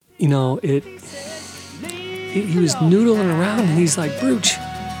he was noodling around, and he's like, Brooch,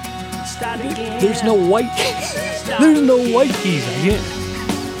 there's no white there's no white keys. I can't.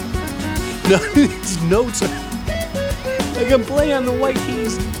 No, these notes I can play on the white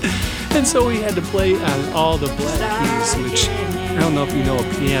keys. And so we had to play on all the black keys, which I don't know if you know a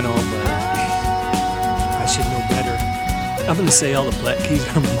piano, but I should know better. I'm going to say all the black keys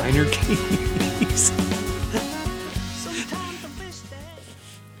are minor keys.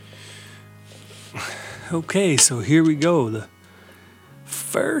 Okay, so here we go. The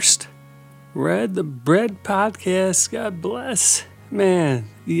first Read the Bread podcast. God bless. Man,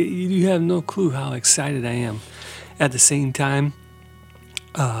 you have no clue how excited I am. At the same time,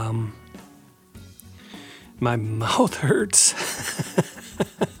 my mouth hurts.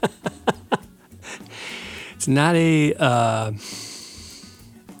 It's not a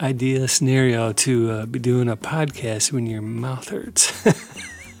ideal scenario to be doing a podcast when your mouth hurts.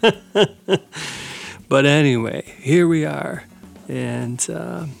 But anyway, here we are, and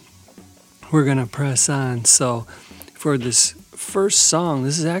we're going to press on. So for this first song,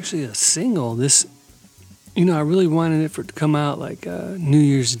 this is actually a single. This, I really wanted it to come out like New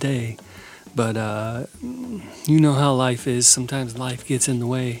Year's Day, but you know how life is. Sometimes life gets in the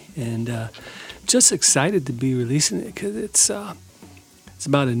way, and just excited to be releasing it because it's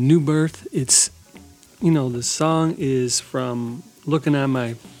about a new birth. It's, the song is from looking at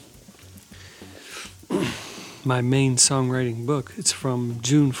my main songwriting book. It's from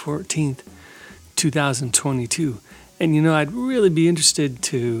June 14th, 2022. And, I'd really be interested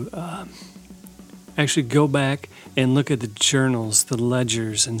to actually go back and look at the journals, the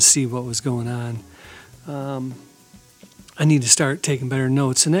ledgers, and see what was going on. I need to start taking better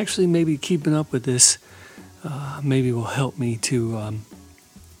notes, and actually maybe keeping up with this maybe will help me to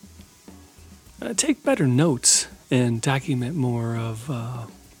take better notes and document more of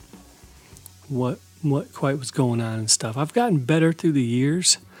what quite was going on and stuff. I've gotten better through the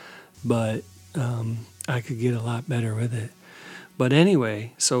years, but I could get a lot better with it. But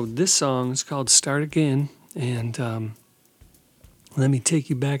anyway, so this song is called Start Again, and let me take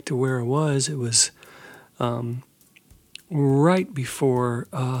you back to where I was. It was right before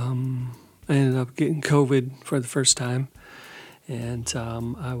I ended up getting COVID for the first time, and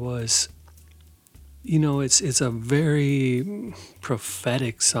I was, it's a very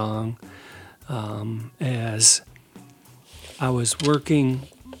prophetic song. As I was working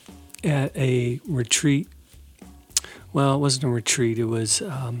at a retreat. Well, it wasn't a retreat. It was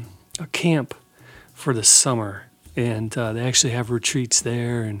a camp for the summer. And they actually have retreats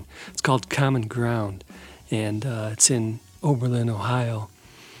there. And it's called Common Ground. And it's in Oberlin, Ohio.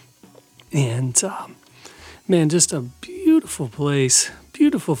 And, man, just a beautiful place.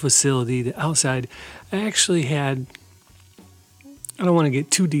 Beautiful facility. The outside. I actually had... I don't want to get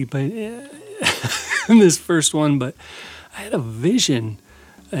too deep in this first one, but I had a vision,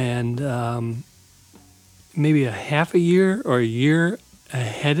 and maybe a half a year or a year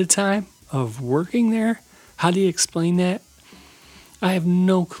ahead of time of working there. How do you explain that? I have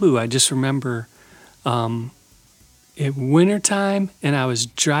no clue. I just remember it wintertime, and I was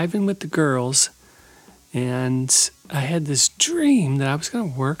driving with the girls, and I had this dream that I was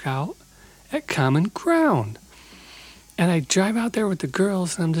going to work out at Common Ground. And I drive out there with the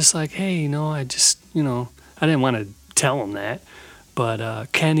girls, and I'm just like, hey, I just, I didn't want to tell them that.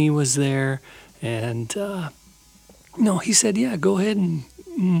 But Kenny was there, and, he said, yeah, go ahead and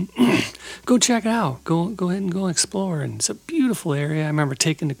go check it out. Go ahead and go explore. And it's a beautiful area. I remember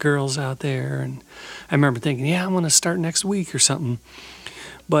taking the girls out there, and I remember thinking, yeah, I'm going to start next week or something.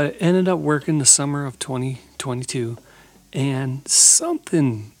 But it ended up working the summer of 2022, and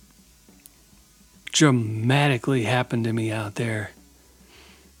something dramatically happened to me out there,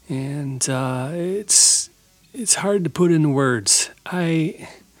 and it's hard to put into words. I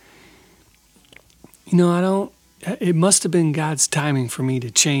don't. It must have been God's timing for me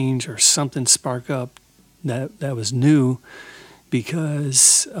to change or something spark up that was new,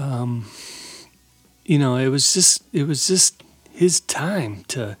 because it was just His time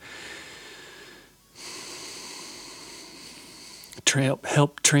to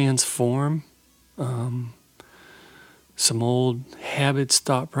help transform some old habits,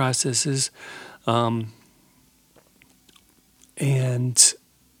 thought processes, and it's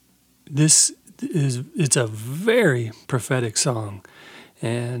a very prophetic song,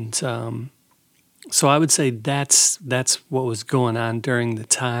 and so I would say that's what was going on during the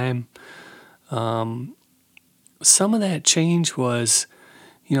time. Some of that change was,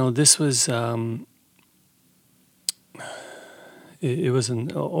 this was it was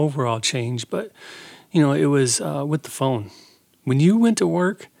an overall change, but it was with the phone. When you went to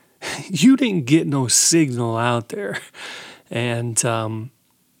work, you didn't get no signal out there. And I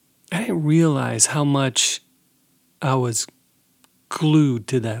didn't realize how much I was glued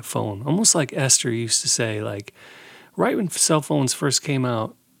to that phone. Almost like Esther used to say, like, right when cell phones first came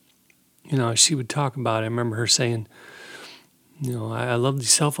out, she would talk about it. I remember her saying, I love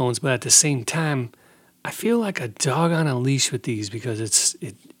these cell phones, but at the same time, I feel like a dog on a leash with these because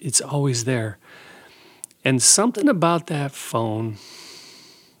it's always there. And something about that phone,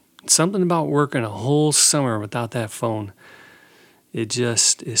 something about working a whole summer without that phone, it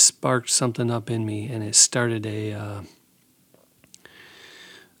sparked something up in me, and it started a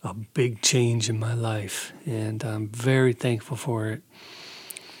big change in my life, and I'm very thankful for it.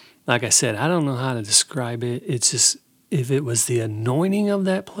 Like I said, I don't know how to describe it. It's just, if it was the anointing of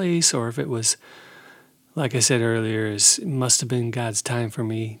that place, or if it was, like I said earlier, it must have been God's time for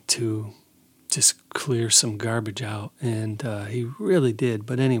me to just clear some garbage out, and he really did.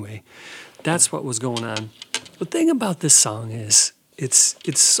 But anyway, that's what was going on. The thing about this song is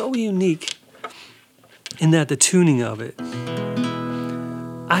it's so unique in that the tuning of it,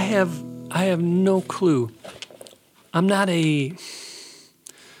 I have no clue. I'm not a,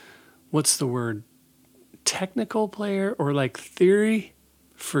 what's the word, technical player or like theory.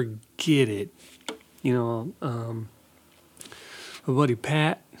 Forget it. My buddy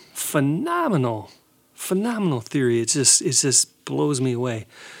Pat, phenomenal theory. It just blows me away.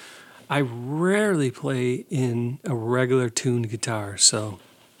 I rarely play in a regular tuned guitar, so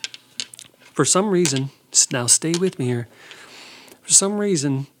for some reason, now stay with me here. For some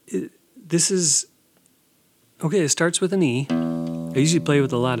reason, this is okay. It starts with an E. I usually play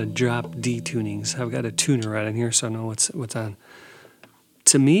with a lot of drop D tunings. I've got a tuner right in here, so I know what's on.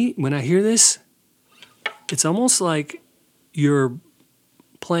 To me, when I hear this, it's almost like you're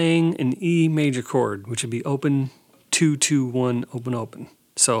playing an E major chord, which would be open 2 2 1 open open.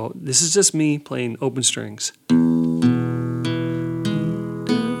 So this is just me playing open strings.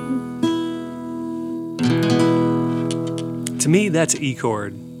 To me, that's an E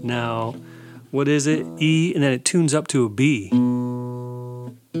chord. Now, what is it? E, and then it tunes up to a B.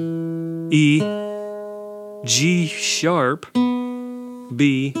 E, G sharp,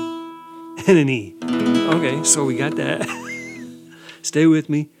 B, and an E. Okay, so we got that. Stay with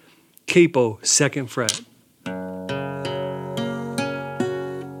me. Capo, 2nd fret.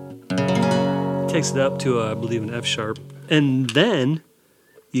 Takes it up to, I believe, an F sharp. And then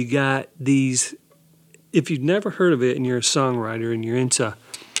you got these, if you've never heard of it and you're a songwriter and you're into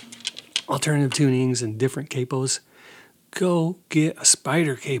alternative tunings and different capos, go get a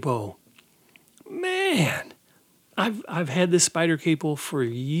spider capo. Man, I've had this spider capo for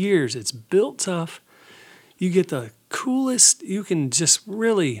years. It's built tough. You get the coolest, you can just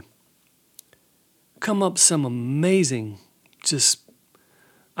really come up some amazing,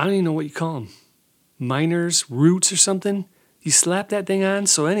 I don't even know what you call them, minors, roots or something. You slap that thing on.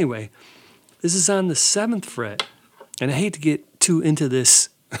 So anyway, this is on the 7th fret. And I hate to get too into this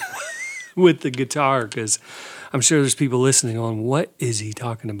with the guitar because I'm sure there's people listening on, what is he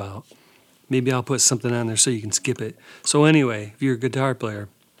talking about? Maybe I'll put something on there so you can skip it. So anyway, if you're a guitar player.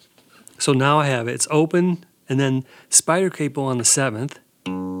 So now I have it. It's open, and then spider capo on the 7th.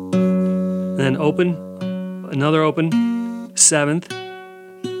 And then open, another open, 7th.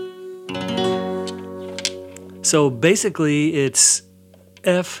 So basically it's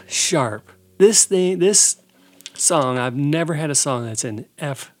F sharp. This song, I've never had a song that's in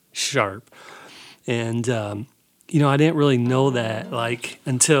F sharp. And, I didn't really know that,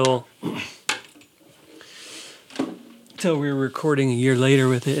 until we were recording a year later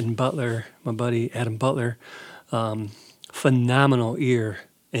with it in Butler, my buddy Adam Butler. Phenomenal ear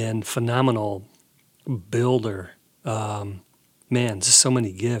and phenomenal builder. Just so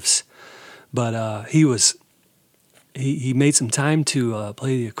many gifts. But he made some time to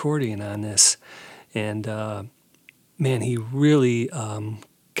play the accordion on this. And, he really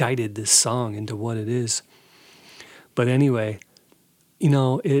guided this song into what it is. But anyway, he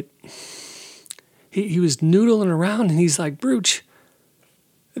was noodling around, and he's like, Brooch,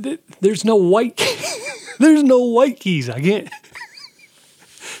 there's no white there's no white keys. I can't.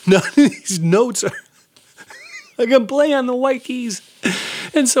 None of these notes are. I can play on the white keys.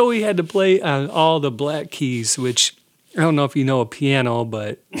 And so we had to play on all the black keys, which I don't know if you know a piano,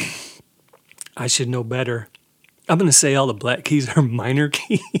 but I should know better. I'm going to say all the black keys are minor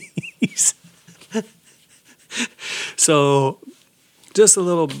keys. So just a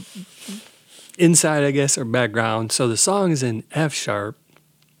little inside, I guess, or background. So the song is in F sharp.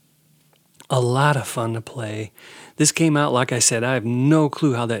 A lot of fun to play. This came out, like I said, I have no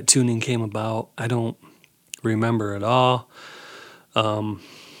clue how that tuning came about. I don't remember at all.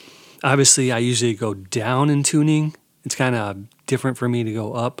 Obviously, I usually go down in tuning. It's kind of different for me to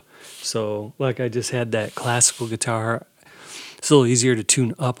go up. So, like I just had that classical guitar. It's a little easier to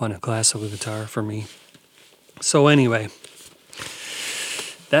tune up on a classical guitar for me. So anyway,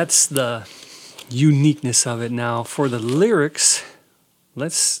 that's the uniqueness of it. Now, for the lyrics,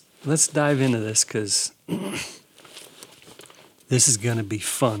 let's dive into this because this is gonna be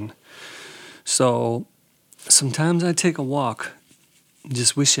fun. So sometimes I take a walk,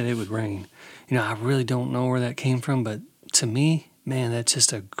 just wish that it would rain. I really don't know where that came from, but to me, man, that's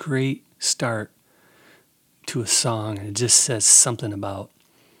just a great start to a song, and it just says something about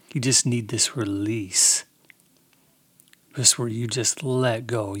you just need this release. Just where you just let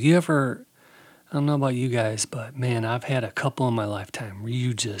go. I don't know about you guys, but man, I've had a couple in my lifetime where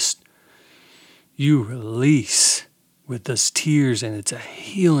you release with those tears, and it's a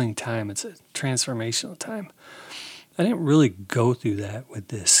healing time. It's a transformational time. I didn't really go through that with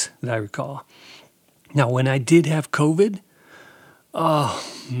this, that I recall. Now, when I did have COVID, oh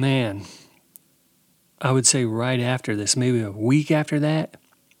man, I would say right after this, maybe a week after that,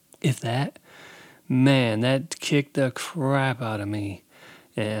 if that, man, that kicked the crap out of me.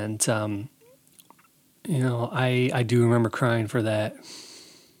 And, I do remember crying for that.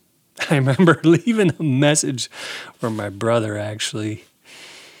 I remember leaving a message for my brother, actually,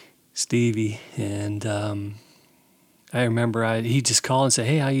 Stevie. And I remember he just called and said,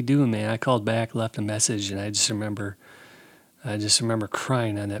 "Hey, how you doing, man?" I called back, left a message, and I just remember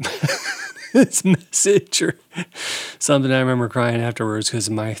crying on that this message or something. I remember crying afterwards because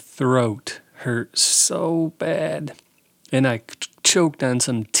my throat hurt so bad, and I choked on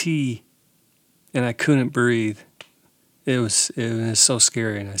some tea, and I couldn't breathe. It was so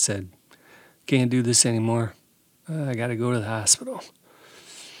scary, and I said, "Can't do this anymore. I got to go to the hospital."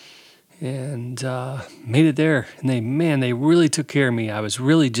 And made it there, and they really took care of me. I was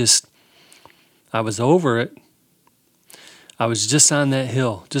over it. I was just on that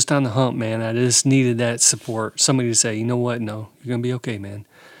hill, just on the hump, man. I just needed that support. Somebody to say, "You know what? No, you're going to be okay, man."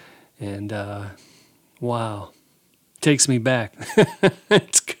 And wow, takes me back.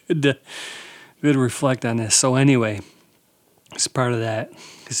 It's good to reflect on this. So anyway, it's part of that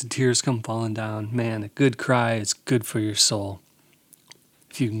because the tears come falling down. Man, a good cry is good for your soul.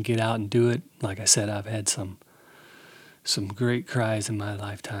 If you can get out and do it, like I said, I've had some great cries in my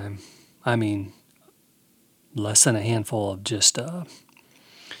lifetime. I mean, less than a handful of just a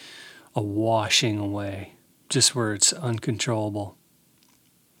washing away, just where it's uncontrollable.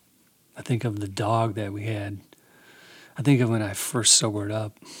 I think of the dog that we had. I think of when I first sobered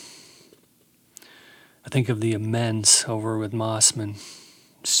up. I think of the amends over with Mossman.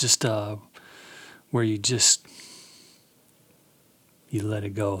 It's just where you let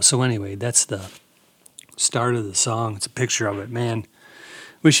it go. So anyway, that's the start of the song. It's a picture of it. Man,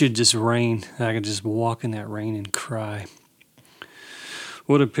 wish it'd just rain. I could just walk in that rain and cry.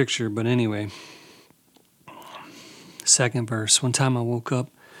 What a picture. But anyway, second verse. One time I woke up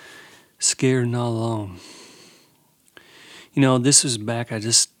scared and all alone. This was back, I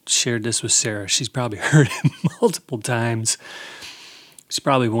just shared this with Sarah. She's probably heard it multiple times. She's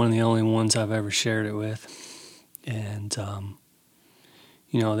probably one of the only ones I've ever shared it with. And,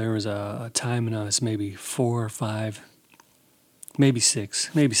 there was a time when I was maybe 4 or 5, maybe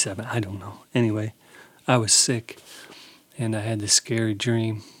 6, maybe 7, I don't know. Anyway, I was sick, and I had this scary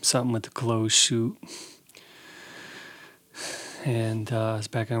dream, something with the closed chute. And I was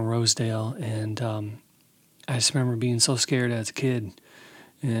back on Rosedale, and I just remember being so scared as a kid.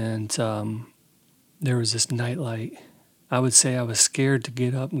 And there was this nightlight. I would say I was scared to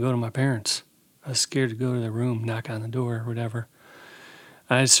get up and go to my parents. I was scared to go to their room, knock on the door, or whatever.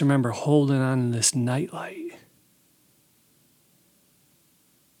 I just remember holding on to this nightlight.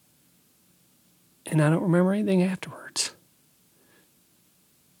 And I don't remember anything afterwards.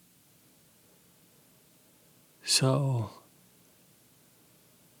 So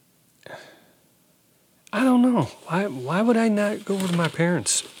I don't know. Why would I not go to my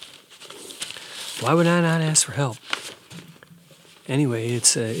parents? Why would I not ask for help? Anyway,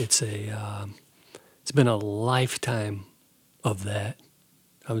 it's been a lifetime of that.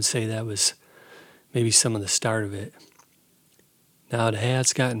 I would say that was maybe some of the start of it. Now it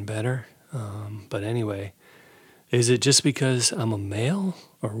has gotten better, but anyway, is it just because I'm a male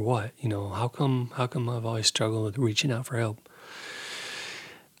or what? How come I've always struggled with reaching out for help?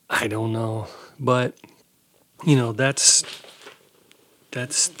 I don't know, but that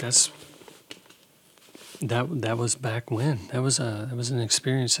was back when. That was an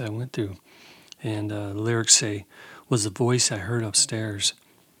experience I went through, and the lyrics say, "Was the voice I heard upstairs."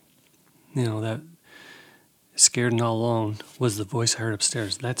 That scared and all alone was the voice I heard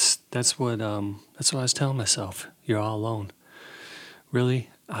upstairs. That's what I was telling myself. You're all alone. Really,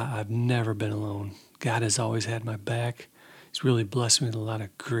 I've never been alone. God has always had my back. He's really blessed me with a lot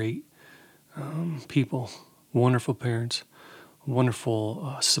of great people, wonderful parents,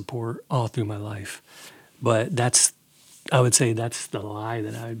 wonderful support all through my life. But I would say that's the lie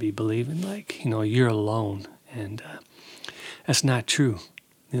that I would be believing. Like, you're alone, and that's not true.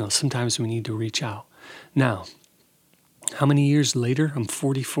 Sometimes we need to reach out. Now, how many years later? I'm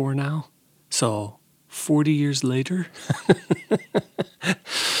 44 now. So 40 years later,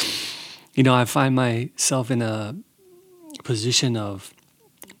 I find myself in a position of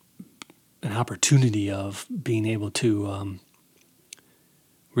an opportunity of being able to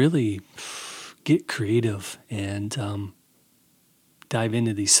really get creative and dive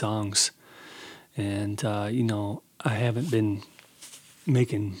into these songs. And, I haven't been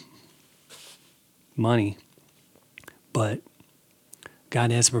making money, but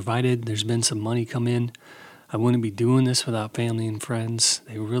God has provided. There's been some money come in. I wouldn't be doing this without family and friends.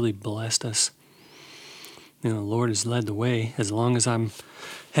 They really blessed us. The Lord has led the way. As long as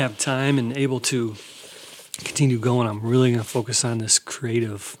have time and able to continue going, I'm really going to focus on this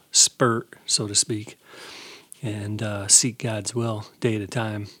creative spurt, so to speak, and seek God's will day at a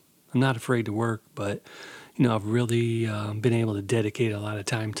time. I'm not afraid to work, but I've really been able to dedicate a lot of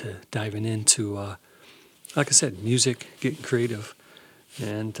time to diving into, like I said, music, getting creative.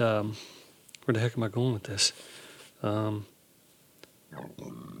 And where the heck am I going with this?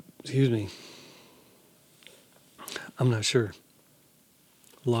 Excuse me. I'm not sure.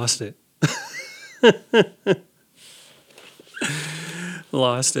 Lost it.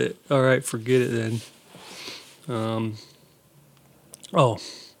 Lost it. All right, forget it then.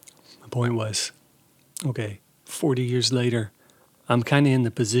 My point was, okay, 40 years later, I'm kind of in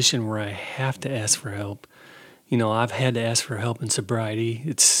the position where I have to ask for help. I've had to ask for help in sobriety.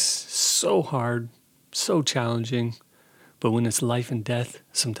 It's so hard, so challenging. But when it's life and death,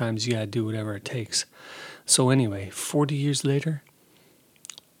 sometimes you got to do whatever it takes. So anyway, 40 years later,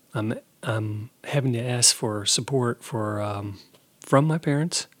 I'm having to ask for support from my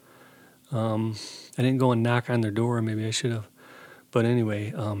parents. I didn't go and knock on their door. Maybe I should have. But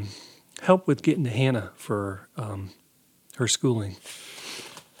anyway, help with getting to Hannah for her schooling.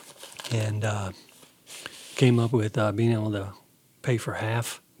 And came up with being able to pay for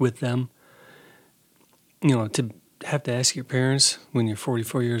half with them. To have to ask your parents when you're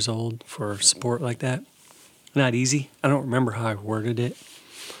 44 years old for support like that, not easy. I don't remember how I worded it.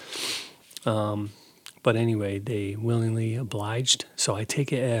 But anyway, they willingly obliged. So I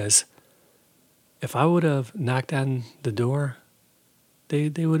take it as if I would have knocked on the door, they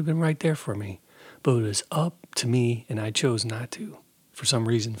would have been right there for me. But it was up to me, and I chose not to. For some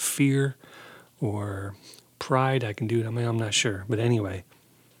reason, fear or pride, I can do it. I'm not sure. But anyway,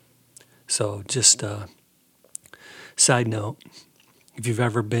 so just side note, if you've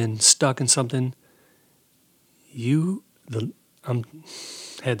ever been stuck in something,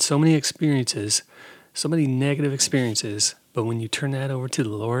 had so many experiences, so many negative experiences, but when you turn that over to the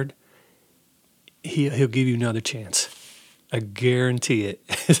Lord, He'll give you another chance. I guarantee it.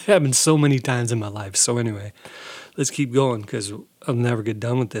 It's happened so many times in my life. So anyway, let's keep going because I'll never get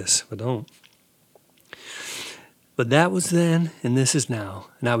done with this if I don't. But that was then, and this is now.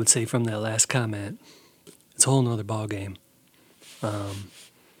 And I would say from that last comment, it's a whole nother ballgame.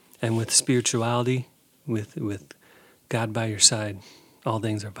 And with spirituality, with God by your side, all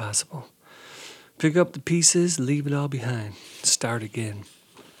things are possible. Pick up the pieces, leave it all behind. Start again.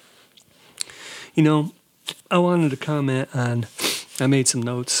 I wanted to comment on, I made some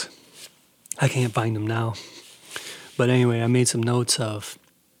notes. I can't find them now. But anyway, I made some notes of,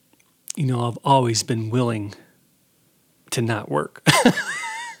 I've always been willing to not work.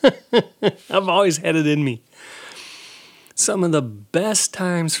 I've always had it in me. Some of the best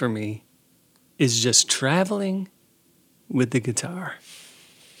times for me is just traveling with the guitar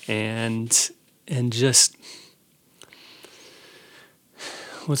and just,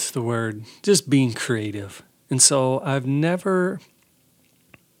 what's the word? Just being creative. And so I've never,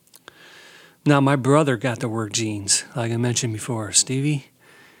 now my brother got the work genes, like I mentioned before, Stevie.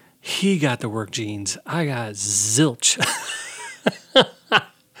 He got the work genes. I got zilch.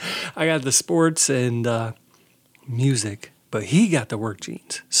 I got the sports and music, but he got the work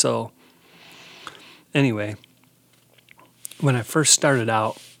genes. So anyway, when I first started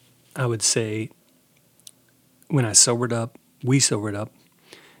out, I would say when we sobered up,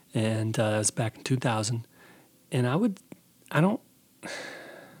 and that was back in 2000. And I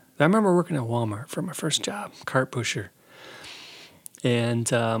remember working at Walmart for my first job, cart pusher.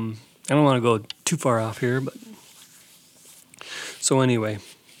 And I I don't want to go too far off here, but so anyway,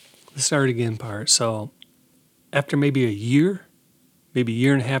 the start again part. So after maybe a year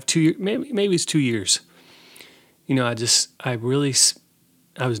and a half, 2 years, maybe it's 2 years. I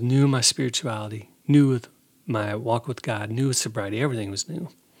was new in my spirituality, new with my walk with God, new with sobriety. Everything was new.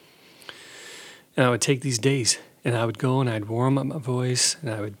 And I would take these days, and I would go and I'd warm up my voice, and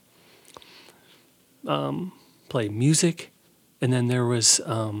I would play music. And then there was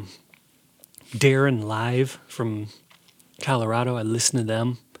Darren Live from Colorado. I listened to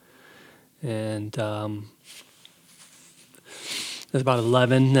them. And it was about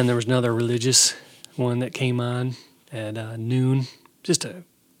 11. Then there was another religious one that came on at noon. Just a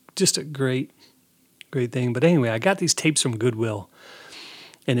great thing. But anyway, I got these tapes from Goodwill,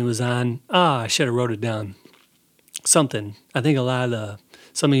 and it was on. I should have wrote it down. Something. I think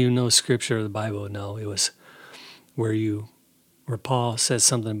some of you know Scripture or the Bible know it was where Paul says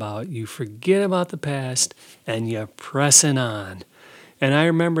something about you forget about the past and you're pressing on. And I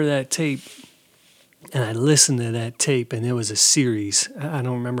remember that tape, and I listened to that tape, and it was a series. I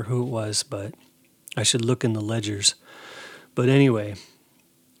don't remember who it was, but I should look in the ledgers. But anyway,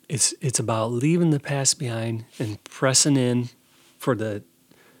 it's about leaving the past behind and pressing in for the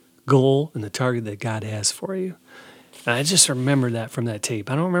goal and the target that God has for you. And I just remember that from that tape.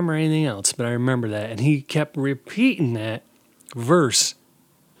 I don't remember anything else, but I remember that. And he kept repeating that verse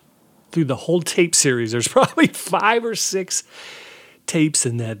through the whole tape series. There's probably 5 or 6 tapes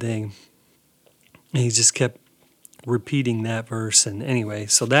in that thing. And he just kept repeating that verse. And anyway,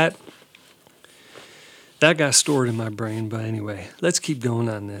 so that got stored in my brain. But anyway, let's keep going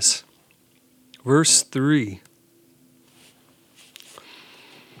on this. Verse 3.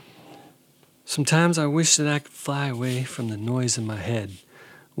 Sometimes I wish that I could fly away from the noise in my head.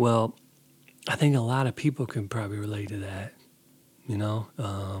 Well, I think a lot of people can probably relate to that.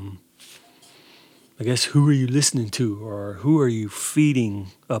 I guess who are you listening to, or who are you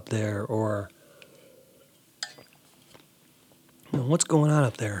feeding up there, or what's going on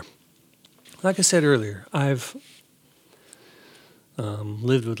up there? Like I said earlier, I've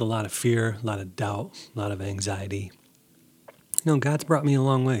lived with a lot of fear, a lot of doubt, a lot of anxiety. God's brought me a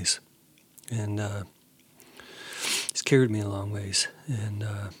long ways, and He's carried me a long ways, and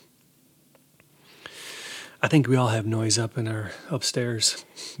I think we all have noise up in our upstairs,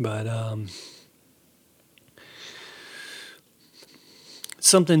 but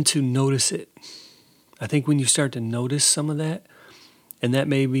something to notice it. I think when you start to notice some of that, and that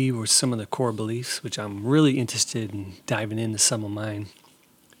maybe were some of the core beliefs, which I'm really interested in diving into some of mine.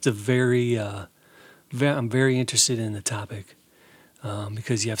 It's I'm very interested in the topic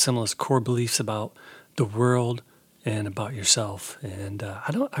because you have some of those core beliefs about the world and about yourself, and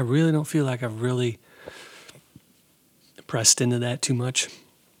I really don't feel like I've really pressed into that too much.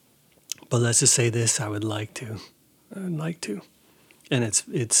 But let's just say this: I would like to, and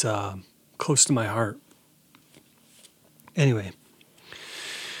it's close to my heart. Anyway,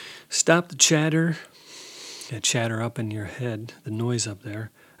 stop the chatter, that chatter up in your head, the noise up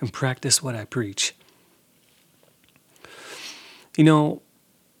there, and practice what I preach.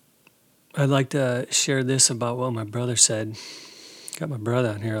 I'd like to share this about what my brother said. Got my brother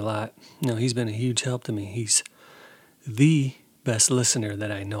on here a lot. He's been a huge help to me. He's the best listener that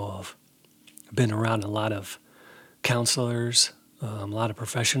I know of. I've been around a lot of counselors, a lot of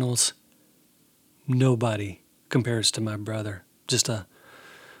professionals. Nobody compares to my brother. Just a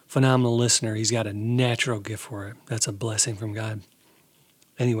phenomenal listener. He's got a natural gift for it. That's a blessing from God.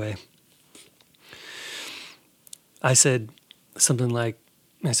 Anyway, I said something like,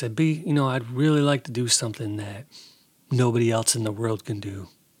 B, I'd really like to do something that nobody else in the world can do.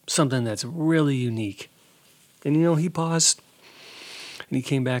 Something that's really unique. And he paused and he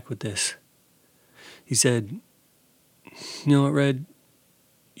came back with this. He said, you know what, Red?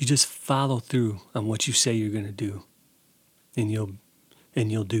 You just follow through on what you say you're going to do. And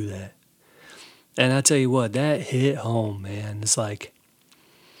you'll do that. And I tell you what, that hit home, man. It's like,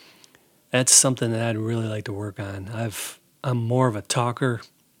 that's something that I'd really like to work on. I'm more of a talker.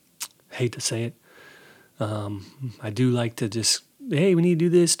 Hate to say it. I do like to just, hey, we need to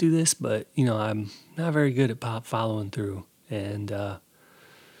do this, but, I'm not very good at following through, and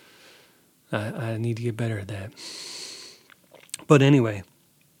I need to get better at that. But anyway,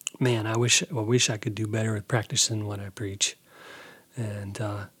 man, I wish I could do better at practicing what I preach. And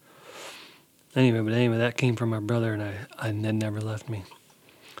anyway, that came from my brother, and that never left me.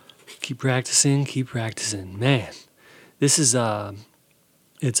 Keep practicing. Man, this is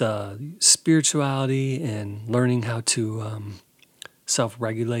it's spirituality and learning how to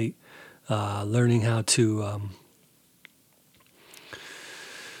self-regulate, learning how to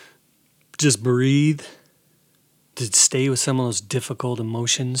just breathe, to stay with some of those difficult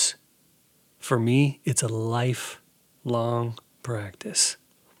emotions. For me, it's a lifelong practice.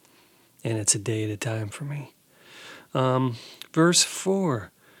 And it's a day at a time for me. Verse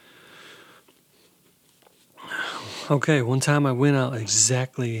 4. Okay, one time I went out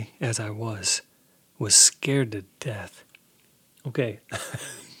exactly as I was scared to death. Okay,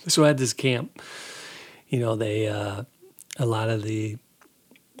 so I had this camp. They a lot of the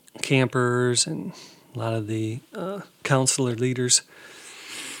campers and a lot of the counselor leaders,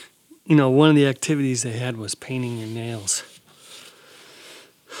 one of the activities they had was painting your nails.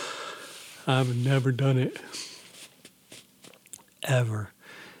 I've never done it, ever,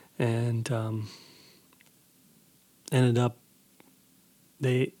 and ended up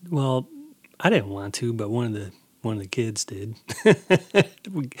I didn't want to, but one of the kids did.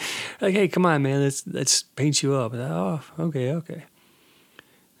 Like, hey, come on, man, let's paint you up. Oh, okay.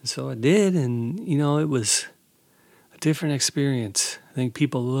 And so I did, and it was a different experience. I think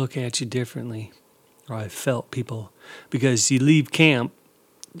people look at you differently, or I felt people, because you leave camp.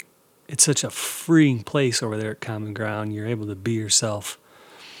 It's such a freeing place over there at Common Ground. You're able to be yourself,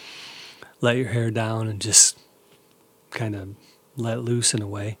 let your hair down, and just kind of let loose in a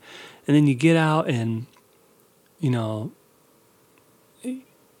way. And then you get out and,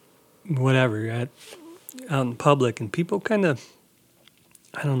 whatever, you're out in public, and people kind of,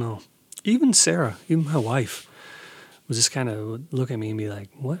 I don't know, even Sarah, even my wife, was just kind of look at me and be like,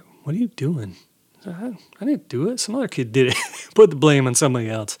 what are you doing? I didn't do it. Some other kid did it. Put the blame on somebody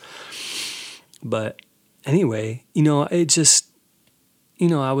else. But anyway, it just, I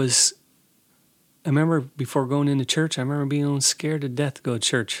remember before going into church, I remember being scared to death to go to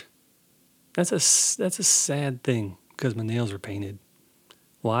church. That's a sad thing, because my nails were painted.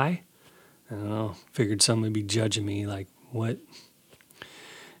 Why? I don't know. Figured somebody would be judging me, like, what?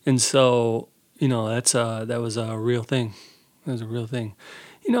 And so, that was a real thing. That was a real thing.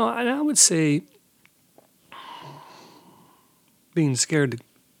 And I would say being scared to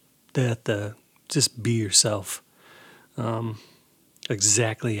death, just be yourself,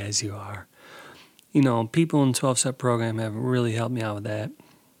 exactly as you are. People in the 12-step program have really helped me out with that.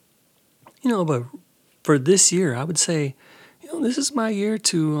 But for this year, I would say, this is my year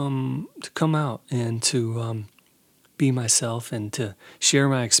to come out and to be myself and to share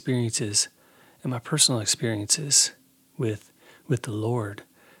my experiences and my personal experiences with the Lord.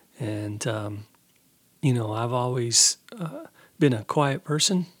 And I've always been a quiet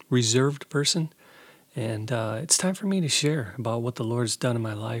person, reserved person, and it's time for me to share about what the Lord's done in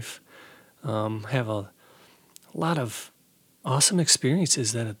my life. Have a lot of awesome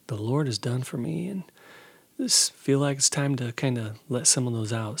experiences that the Lord has done for me, and just feel like it's time to kind of let some of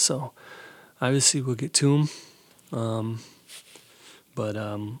those out. So obviously we'll get to them, but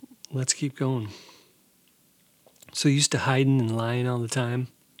let's keep going. So used to hiding and lying all the time.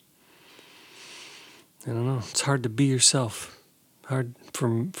 I don't know. It's hard to be yourself. Hard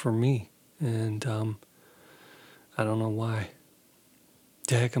for me, and I don't know why.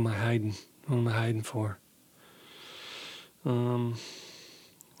 The heck am I hiding? What am I hiding for?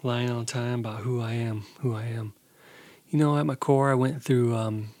 Lying all the time about who I am. At my core, I went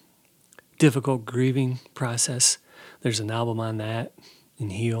through difficult grieving process. There's an album on that, in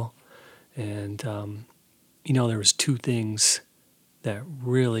Heal. And, there was two things that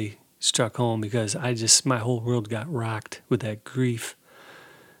really struck home, because my whole world got rocked with that grief.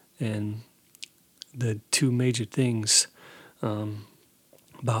 And the two major things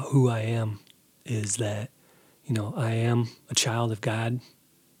about who I am is that, I am a child of God.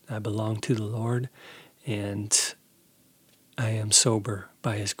 I belong to the Lord, and I am sober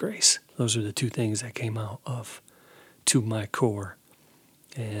by His grace. Those are the two things that came out to my core.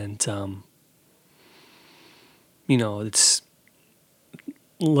 And, it's,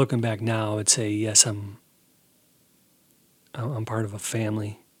 looking back now, I'd say, yes, I'm part of a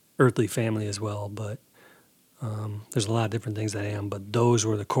family, earthly family as well, but there's a lot of different things that I am, but those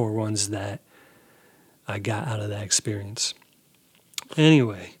were the core ones that I got out of that experience.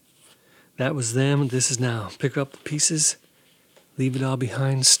 Anyway, that was them. This is now. Pick up the pieces, leave it all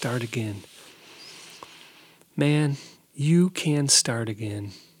behind, start again. Man, you can start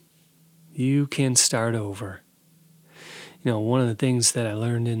again. You can start over. One of the things that I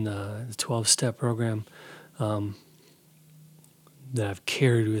learned in the 12-step program that I've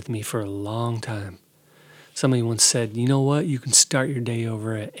carried with me for a long time. Somebody once said, you know what? You can start your day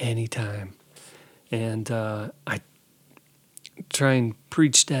over at any time. And I try and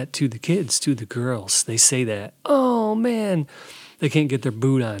preach that to the kids, to the girls. They say that, oh, man, they can't get their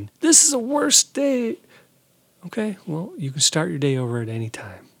boot on. This is the worst day. Okay, well, you can start your day over at any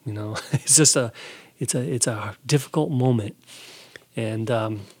time. It's just it's a difficult moment. And,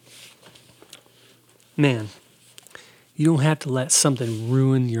 man, you don't have to let something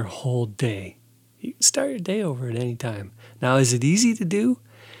ruin your whole day. You can start your day over at any time. Now, is it easy to do?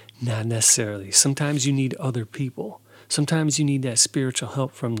 Not necessarily. Sometimes you need other people. Sometimes you need that spiritual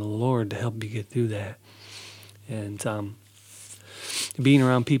help from the Lord to help you get through that. And being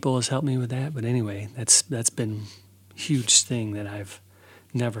around people has helped me with that. But anyway, that's been a huge thing that I've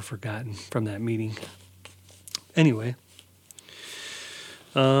never forgotten from that meeting. Anyway,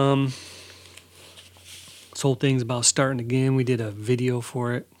 this whole thing's about starting again. We did a video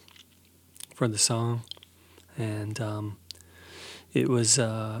for it, for the song. And it was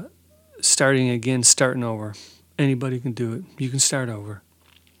starting again, starting over. Anybody can do it. You can start over.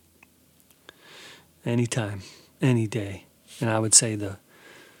 Anytime, any day. And I would say the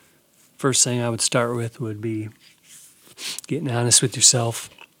first thing I would start with would be getting honest with yourself,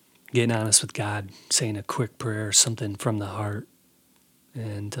 getting honest with God, saying a quick prayer, something from the heart,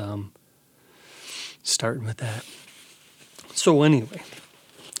 and starting with that. So anyway,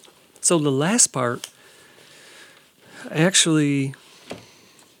 so the last part, I actually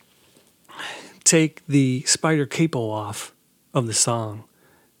take the spider capo off of the song.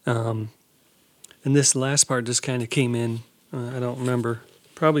 And this last part just kind of came in, I don't remember,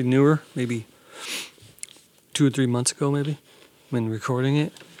 probably newer, maybe 2 or 3 months ago maybe, when recording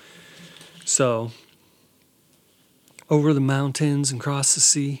it. So, over the mountains and across the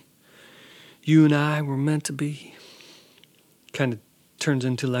sea, you and I were meant to be. Kind of turns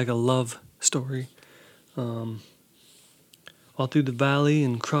into like a love story. All through the valley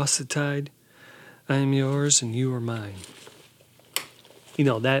and across the tide, I am yours and you are mine.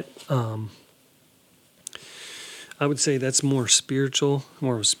 That, I would say that's more of a spiritual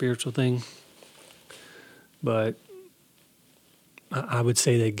thing. But I would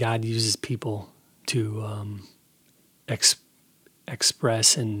say that God uses people to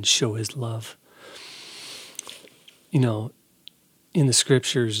express and show his love. In the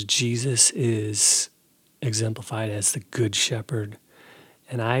scriptures, Jesus is exemplified as the good shepherd.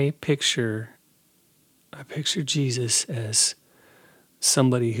 And I picture Jesus as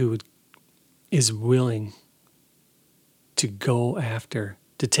somebody who is willing to go after,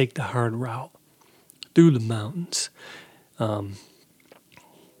 to take the hard route through the mountains,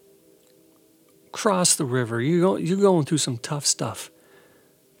 cross the river. You're going through some tough stuff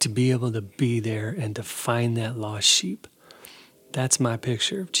to be able to be there and to find that lost sheep. That's my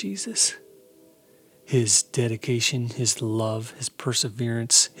picture of Jesus. His dedication, his love, his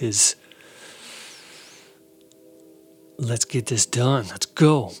perseverance, his let's get this done. Let's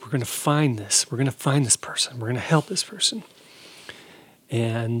go. We're going to find this. We're going to find this person. We're going to help this person.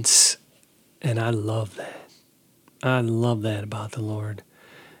 And I love that. I love that about the Lord.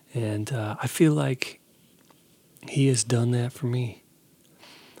 And I feel like he has done that for me.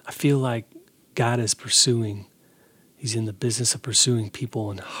 I feel like God is pursuing. He's in the business of pursuing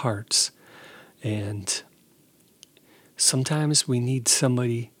people and hearts. And sometimes we need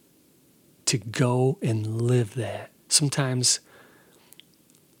somebody to go and live that. Sometimes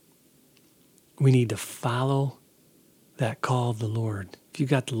we need to follow that call of the Lord. If you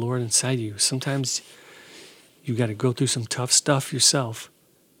got the Lord inside you, sometimes you got to go through some tough stuff yourself.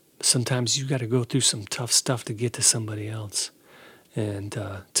 Sometimes you got to go through some tough stuff to get to somebody else. And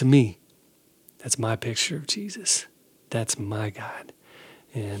to me, that's my picture of Jesus. That's my God.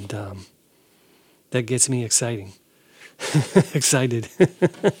 And that gets me excited.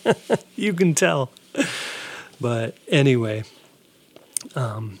 You can tell. But anyway,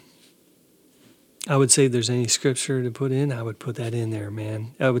 I would say if there's any scripture to put in, I would put that in there,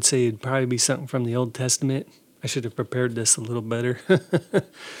 man. I would say it'd probably be something from the Old Testament. I should have prepared this a little better.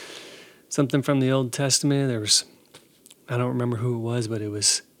 Something from the Old Testament. There was, I don't remember who it was, but it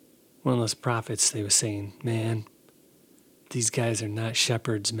was one of those prophets. They were saying, man, these guys are not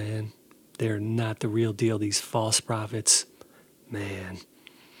shepherds, man. They're not the real deal, these false prophets. Man.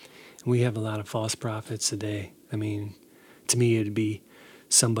 We have a lot of false prophets today. I mean, to me, it'd be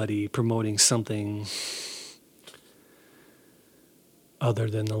somebody promoting something other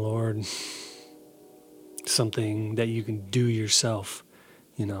than the Lord, something that you can do yourself,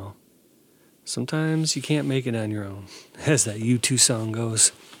 Sometimes you can't make it on your own, as that U2 song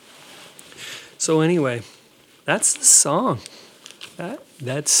goes. So anyway, that's the song.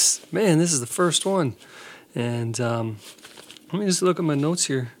 This is the first one. And let me just look at my notes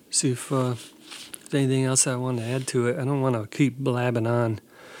here, see if there's anything else I want to add to it. I don't want to keep blabbing on.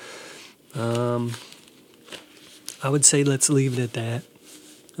 I would say let's leave it at that.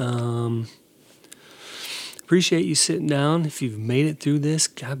 appreciate you sitting down. If you've made it through this,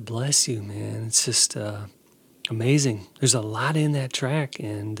 God bless you, man. It's just amazing. There's a lot in that track.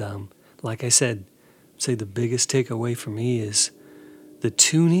 And like I said, I'd say the biggest takeaway for me is the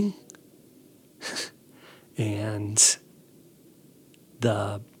tuning and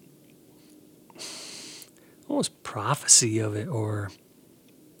the almost prophecy of it, or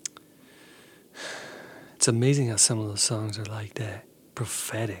it's amazing how some of those songs are like that,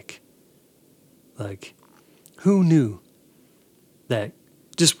 prophetic. Like, who knew that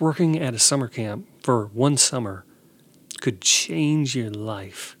just working at a summer camp for one summer could change your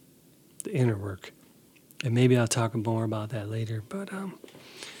life, the inner work? And maybe I'll talk more about that later, but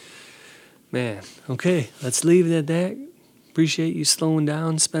man, okay, let's leave it at that. Appreciate you slowing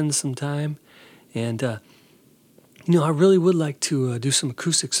down, spending some time, and I really would like to do some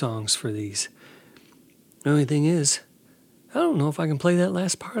acoustic songs for these. The only thing is, I don't know if I can play that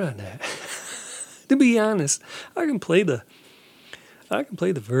last part on that. To be honest, I can play the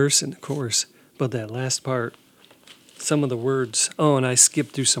verse and the chorus, but that last part, some of the words. Oh, and I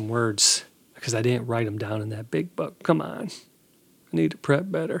skipped through some words because I didn't write them down in that big book. Come on, I need to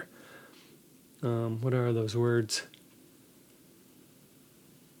prep better. What are those words?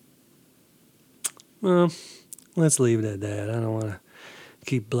 Well, let's leave it at that. I don't want to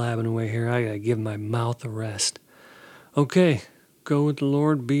keep blabbing away here. I got to give my mouth a rest. Okay, go with the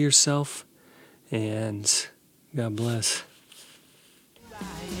Lord, be yourself, and God bless.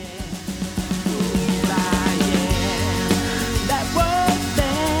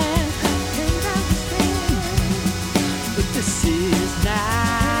 This is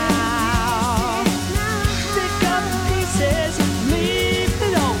now. Pick up the pieces, leave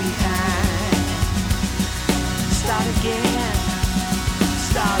it all behind. Start again,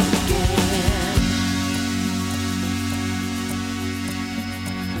 start again.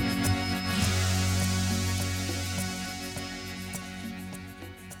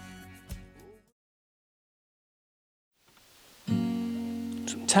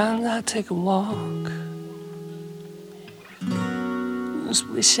 Sometimes I take a walk. Just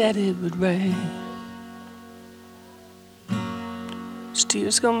wish that it would rain. As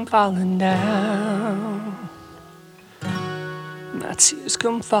tears come falling down. My tears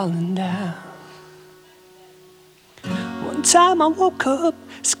come falling down. One time I woke up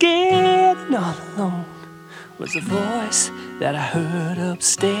scared and all alone. Was a voice that I heard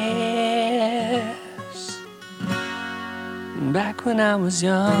upstairs. Back when I was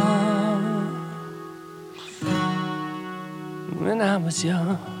young. When I was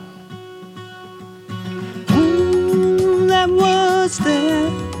young, that was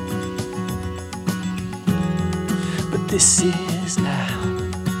then, but this is now.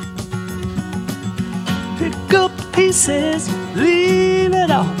 Pick up the pieces, leave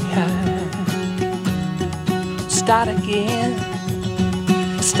it all behind. Start again,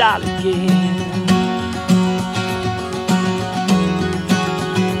 start again.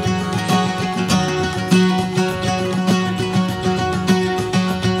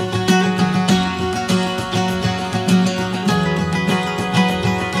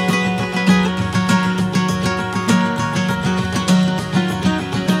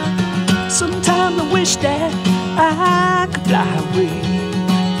 Sometimes I wish that I could fly away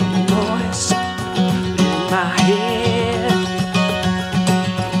from the noise in my head.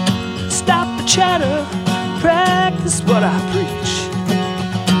 Stop the chatter, practice what I preach.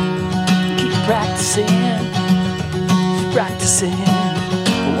 Keep practicing, practicing.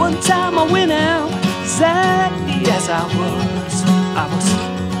 One time I went out exactly as I was. I was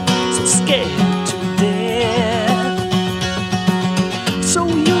so scared to death. So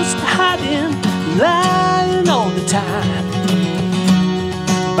used to hiding, lying all the time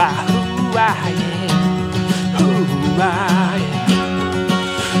about who I am, who I am.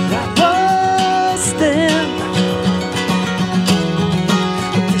 That was then,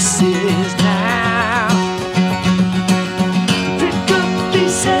 but this is now. Pick up the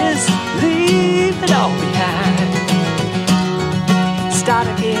pieces, leave it all behind. Start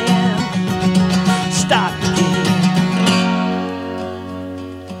again, start again.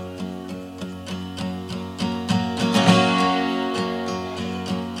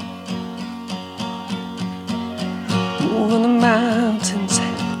 Over the mountains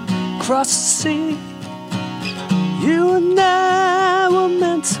and across the sea, you and I were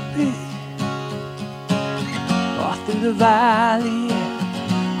meant to be. All through the valley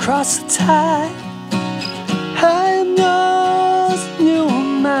and across the tide, I am yours and you are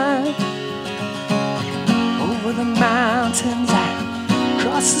mine. Over the mountains and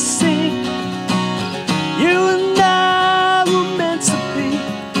across the sea, you and I were meant to be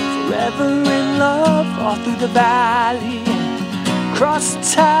forever in love. all through the valley and across the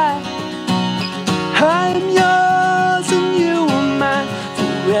tide. I am yours and you are mine,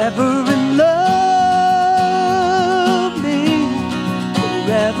 forever in love me,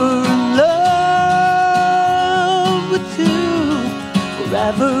 forever in love with you,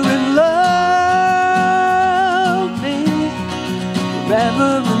 forever in love me,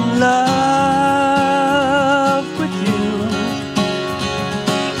 forever in love with you.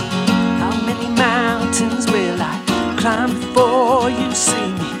 How many mountains will I climb before you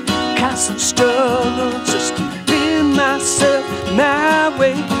see me? Constant struggle just to be myself, my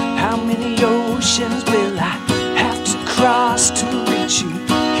way. How many oceans will